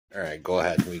All right, go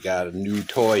ahead. We got a new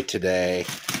toy today.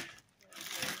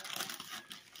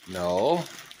 No.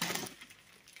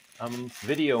 I'm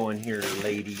videoing here,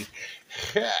 lady.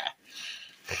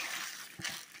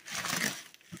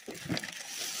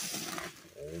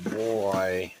 Oh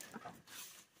boy.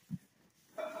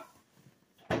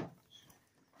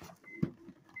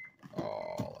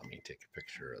 Oh, let me take a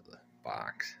picture of the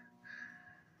box.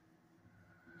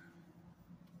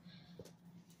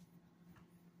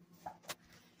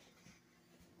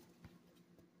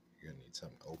 You're gonna need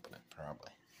something to open it,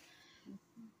 probably.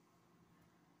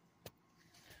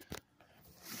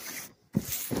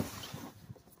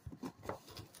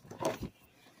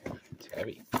 It's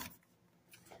heavy.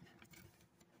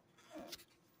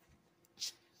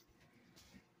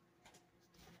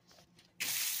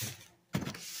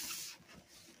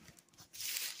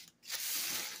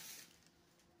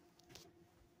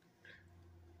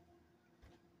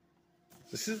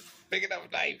 This is big enough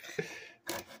knife.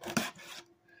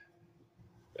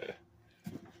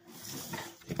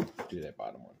 Do that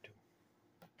bottom one too.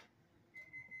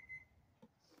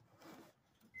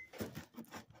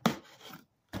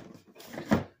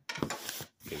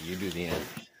 Okay, you do the end.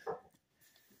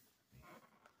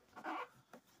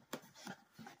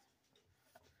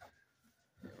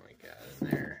 What we got in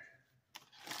there?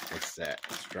 What's that?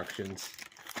 Instructions.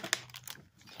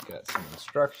 Got some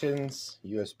instructions,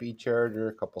 USB charger,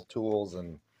 a couple tools,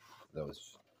 and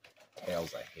those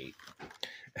tails I hate.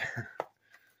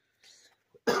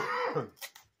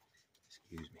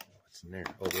 Excuse me. What's in there?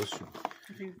 Oh,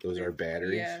 those are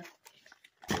batteries. Yeah.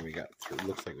 And we got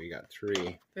looks like we got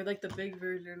 3. They're like the big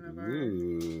version of our.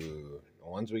 Ooh, the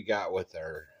ones we got with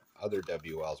our other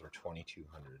WLs were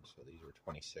 2200, so these were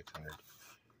 2600.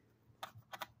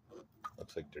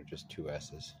 Looks like they're just 2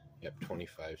 S's. Yep,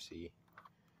 25C.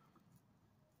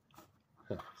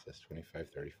 Huh, it says 25,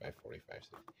 35, 45.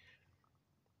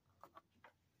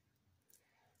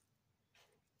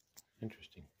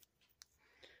 Interesting.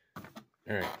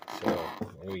 All right, so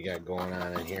what do we got going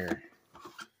on in here?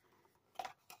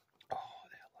 Oh,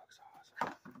 that looks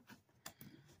awesome.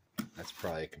 That's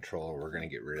probably a controller. We're gonna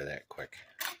get rid of that quick.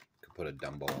 Could put a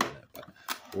Dumbo on it, but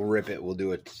we'll rip it. We'll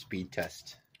do a speed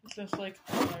test. It's just like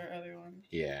all our other ones.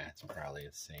 Yeah, it's probably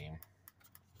the same.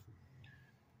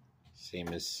 Same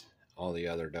as all the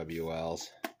other WLs.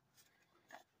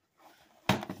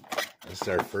 This is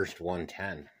our first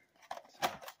 110.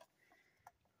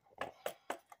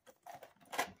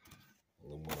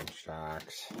 Aluminum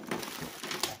shocks.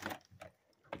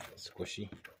 Squishy.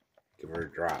 Give her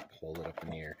a drop. Hold it up in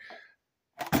the air.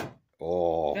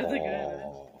 Oh, That's a good.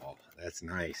 That's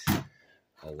nice.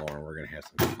 Oh, Lauren, we're gonna have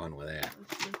some fun with that.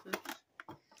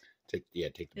 Take the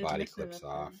body clips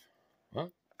off. Huh?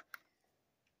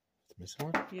 It's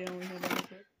missing one? Yeah, we have another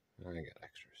clip. I got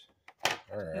extras.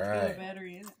 All It's got a right.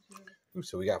 battery in it too. Ooh,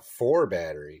 so we got 4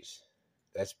 batteries.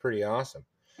 That's pretty awesome.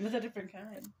 And it's a different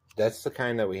kind. That's the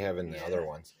kind that we have in the Yeah. other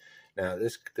ones. Now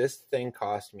this thing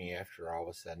cost me, after all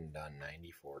was said and done,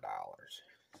 $94.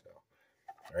 So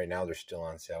right now they're still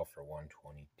on sale for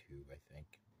 $122, I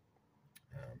think.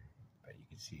 But you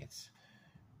can see it's.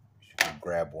 You should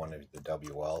grab one of the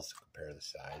WLs to compare the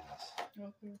sizes.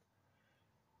 Okay.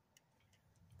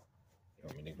 You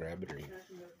want me to grab it or you?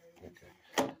 Okay.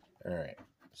 All right.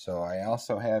 So I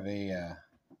also have a.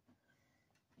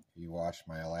 If you watched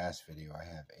my last video, I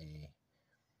have a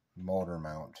motor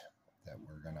mount that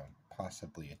we're gonna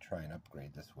possibly try and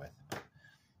upgrade this with.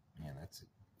 Man, that's a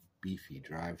beefy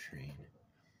drivetrain.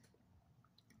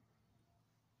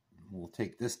 We'll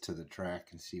take this to the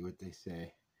track and see what they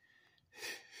say.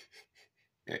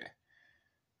 Yeah.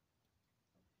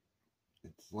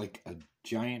 It's like a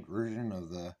giant version of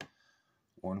the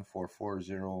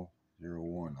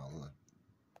 144001. All the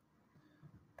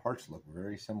parts look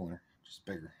very similar, just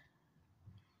bigger.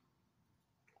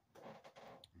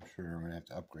 I'm sure I'm gonna have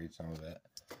to upgrade some of that.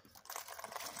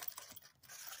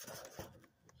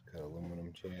 It's got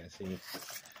aluminum chassis.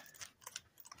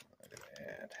 Look at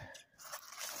that.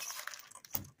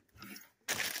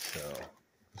 So,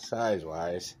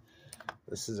 size-wise,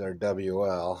 this is our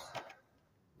WL,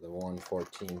 the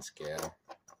 114 scale.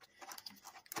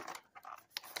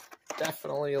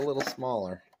 Definitely a little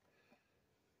smaller.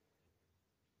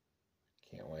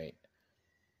 Can't wait.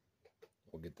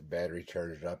 We'll get the battery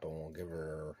charged up and we'll give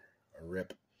her a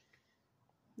rip.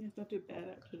 It's not too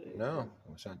bad actually. No,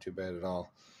 it's not too bad at all.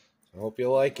 So I hope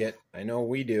you like it. I know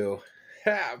we do.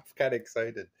 I'm kind of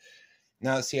excited.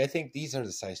 Now, see, I think these are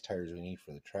the size tires we need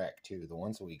for the track, too. The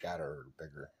ones that we got are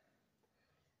bigger.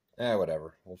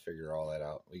 Whatever. We'll figure all that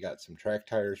out. We got some track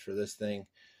tires for this thing.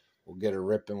 We'll get a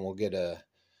rip and we'll get a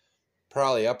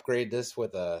probably upgrade this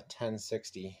with a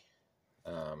 1060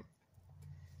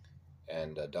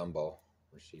 and a Dumbo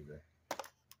receiver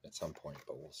at some point,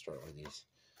 but we'll start with these.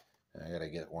 And I gotta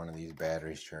get one of these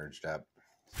batteries charged up.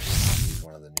 Use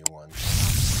one of the new ones.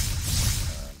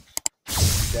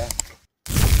 Yeah.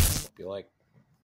 Hope you like.